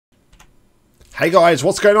Hey guys,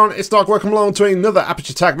 what's going on? It's Dark. Welcome along to another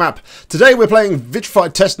Aperture tag map. Today we're playing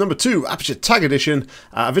Vitrified test number 2, Aperture tag edition.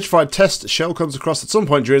 A Vitrified test Shell comes across at some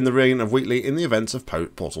point during the reign of Wheatley in the events of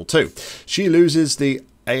Portal 2. She loses the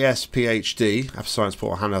ASPHD, Aperture Science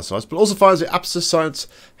Portal handheld device, but also finds the Aperture Science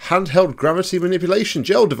handheld gravity manipulation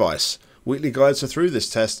gel device. Wheatley guides her through this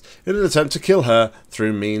test in an attempt to kill her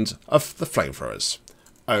through means of the flamethrowers.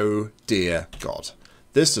 Oh dear God.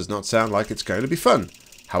 This does not sound like it's going to be fun.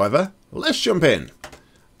 However, let's jump in.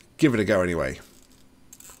 Give it a go anyway.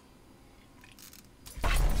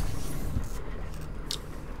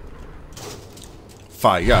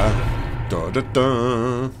 Fire. Da da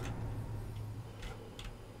da.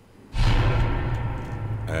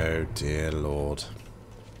 Oh dear Lord.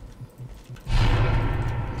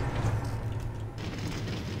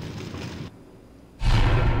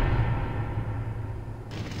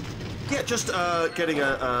 Yeah, just getting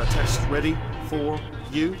a test ready for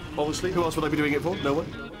you, obviously. Who else would I be doing it for? No one?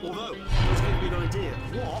 Although, let's give you an idea.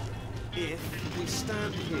 What if we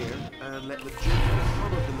stand here and let the gentle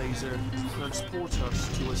hum of the laser transport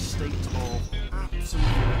us to a state of absolute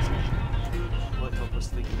relaxation? Might help us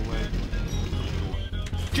think in a way.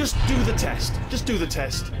 Just do the test. Just do the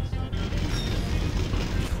test.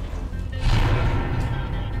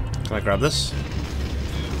 Can I grab this?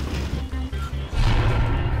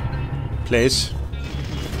 Please.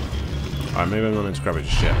 Alright, maybe I'm not meant to grab it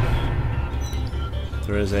just yet.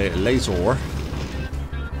 There is a laser.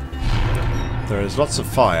 There is lots of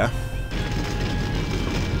fire.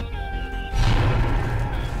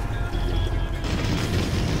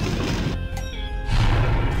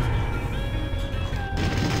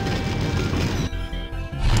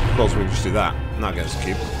 Of course, we can just do that. And that gets a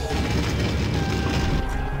cube.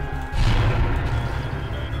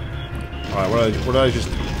 Alright, what did I just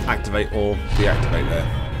activate or deactivate there?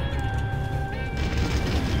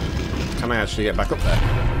 Can I actually get back up there?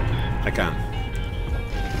 I can.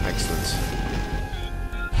 Excellent.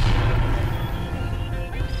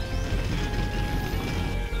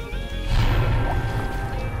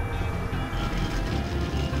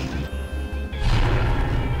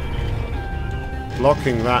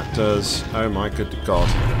 Blocking that does... Oh my good God.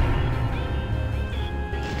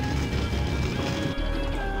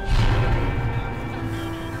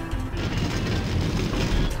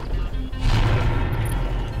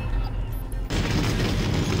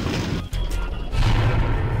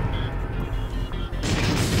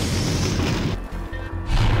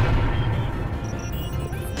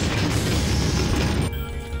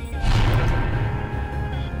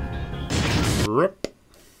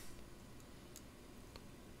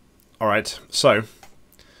 Alright, so,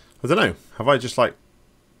 I don't know, have I just like...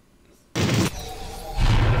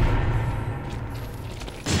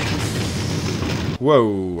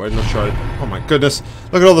 Whoa, I'm not sure. Oh my goodness,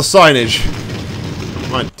 look at all the signage!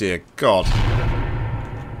 My dear God.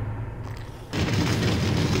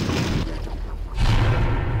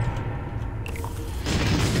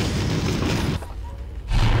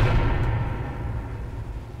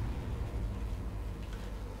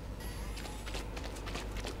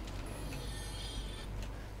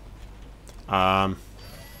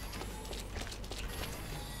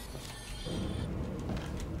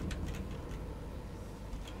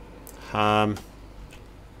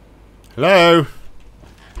 Hello?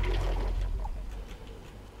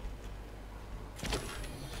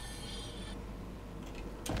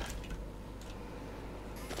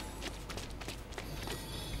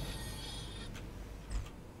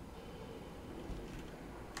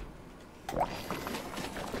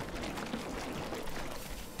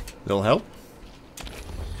 Little help?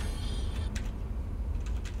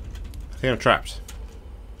 I think I'm trapped.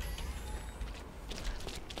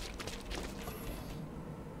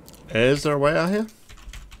 Is there a way out here?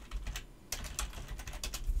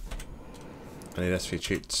 I need SV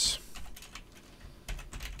cheats.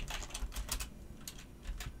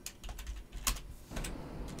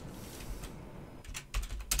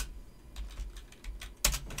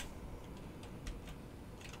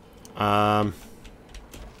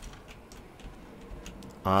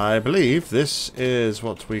 I believe this is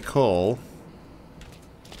what we call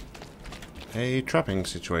a trapping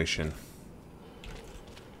situation.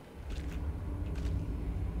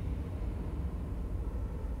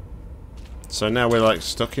 So now we're like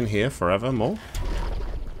stuck in here forever more.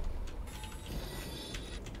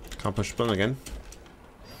 Can't push the button again.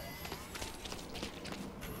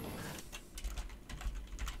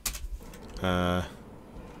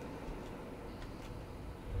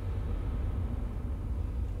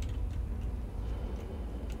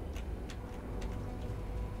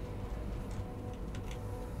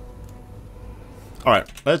 Alright,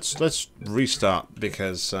 let's restart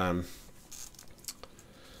because I'm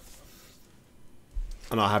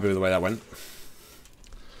not happy with the way that went.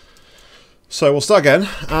 So we'll start again.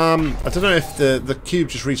 I don't know if the cube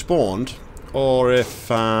just respawned or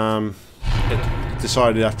if it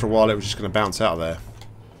decided after a while it was just going to bounce out of there.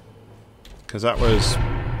 Because that was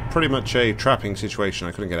pretty much a trapping situation.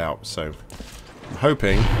 I couldn't get out, so I'm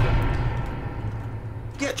hoping.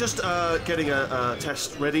 Yeah, just getting a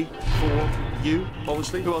test ready for you,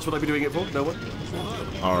 obviously. Who else would I be doing it for? No one?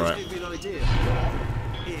 Alright. Just give me an idea.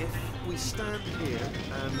 What if we stand here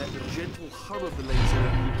and let the gentle hum of the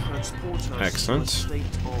laser transport us Excellent. to a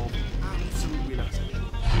state of absolute relaxation?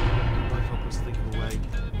 Might help us think of a way.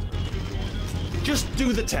 Just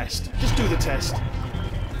do the test. Just do the test.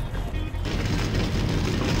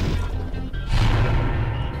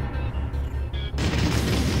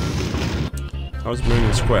 I was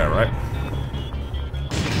moving square, right?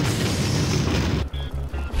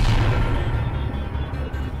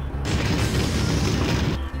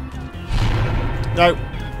 No.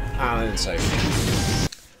 I didn't save.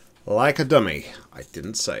 Like a dummy, I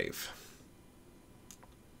didn't save.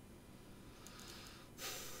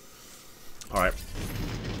 Alright.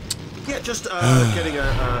 Yeah, just getting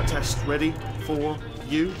a test ready for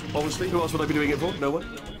you, obviously. Who else would I be doing it for? No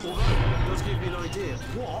one? Although, it does give me an idea.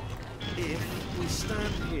 What if we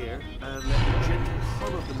stand here and let the gentle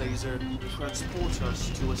hum of the laser transport us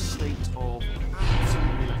to a state of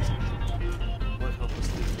absolute relaxation? Might help us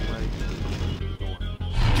think of a way.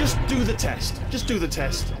 Just do the test. Just do the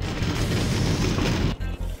test.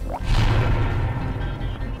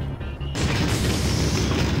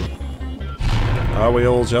 Are we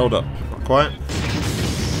all gelled up? Not quite.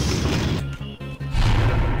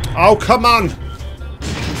 Oh, come on!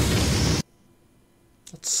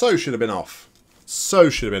 That so should have been off. So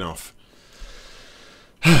should have been off.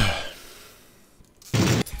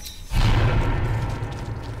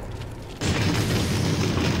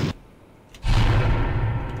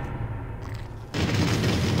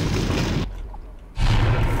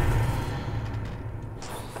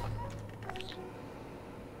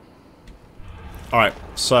 Alright,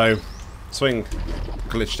 so swing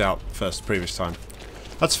glitched out previous time.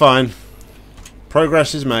 That's fine.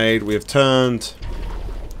 Progress is made. We have turned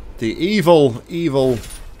the evil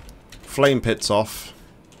flame pits off.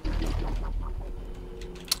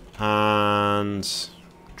 And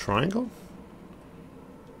triangle?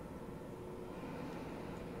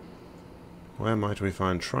 Where might we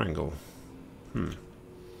find triangle? Oop.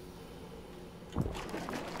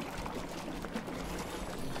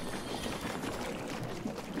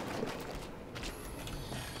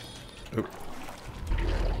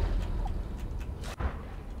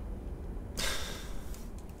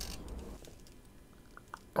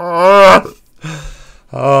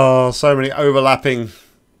 Oh, so many overlapping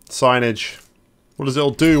signage. What does it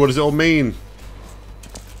all do? What does it all mean?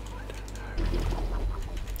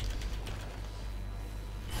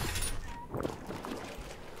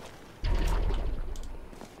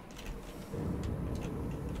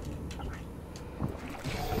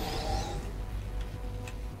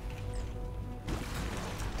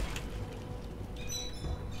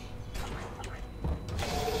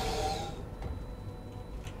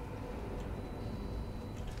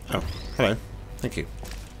 Oh, hello. Thank you.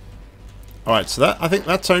 Alright, so that I think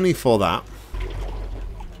that's only for that.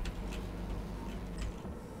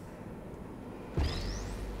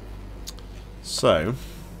 So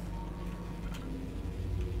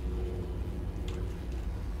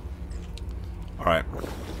alright.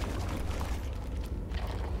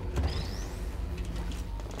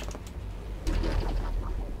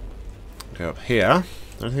 Go up here.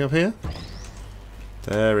 Anything up here?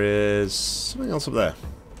 There is something else up there.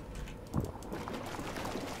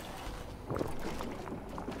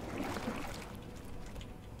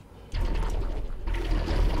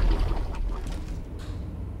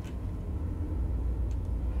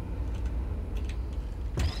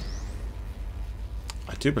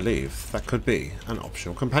 I do believe that could be an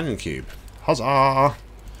optional companion cube. Huzzah!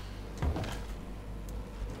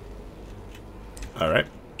 Alright.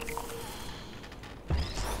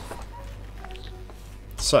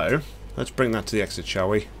 So, let's bring that to the exit, shall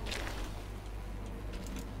we?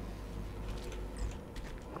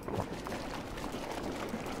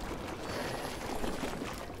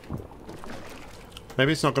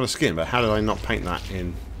 Maybe it's not got a skin, but how did I not paint that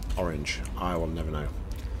in orange? I will never know.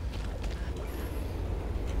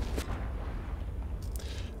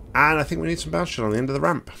 And I think we need some bounce shot on the end of the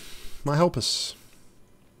ramp. Might help us.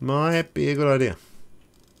 Might be a good idea.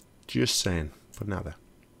 Just saying. Putting it out there.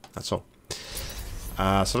 That's all.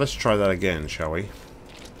 So let's try that again, shall we?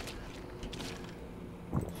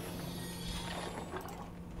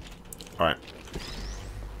 Alright.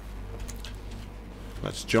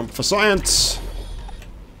 Let's jump for science!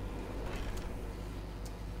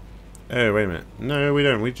 Oh, wait a minute. No, we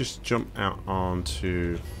don't. We just jump out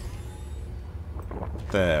onto...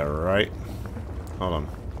 there, right? Hold on.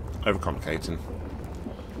 Overcomplicating.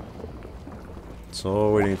 That's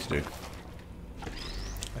all we need to do.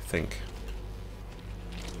 I think.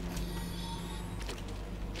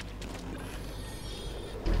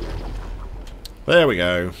 There we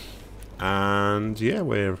go. And yeah,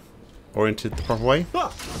 we're oriented the proper way.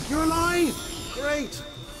 Ah, you're alive! Great!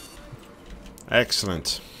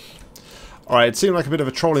 Excellent. Alright, it seemed like a bit of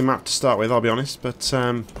a trolling map to start with, I'll be honest, but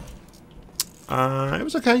it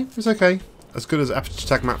was okay. It was okay. As good as Aperture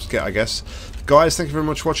Tag maps get, I guess. Guys, thank you very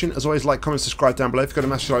much for watching. As always, like, comment, subscribe down below. If you've got a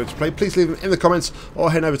match you'd like to play, please leave them in the comments,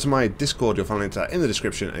 or head over to my Discord. You'll find a link to that in the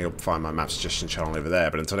description, and you'll find my map suggestion channel over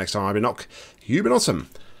there. But until next time, I've been Nock. You've been awesome.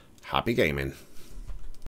 Happy gaming.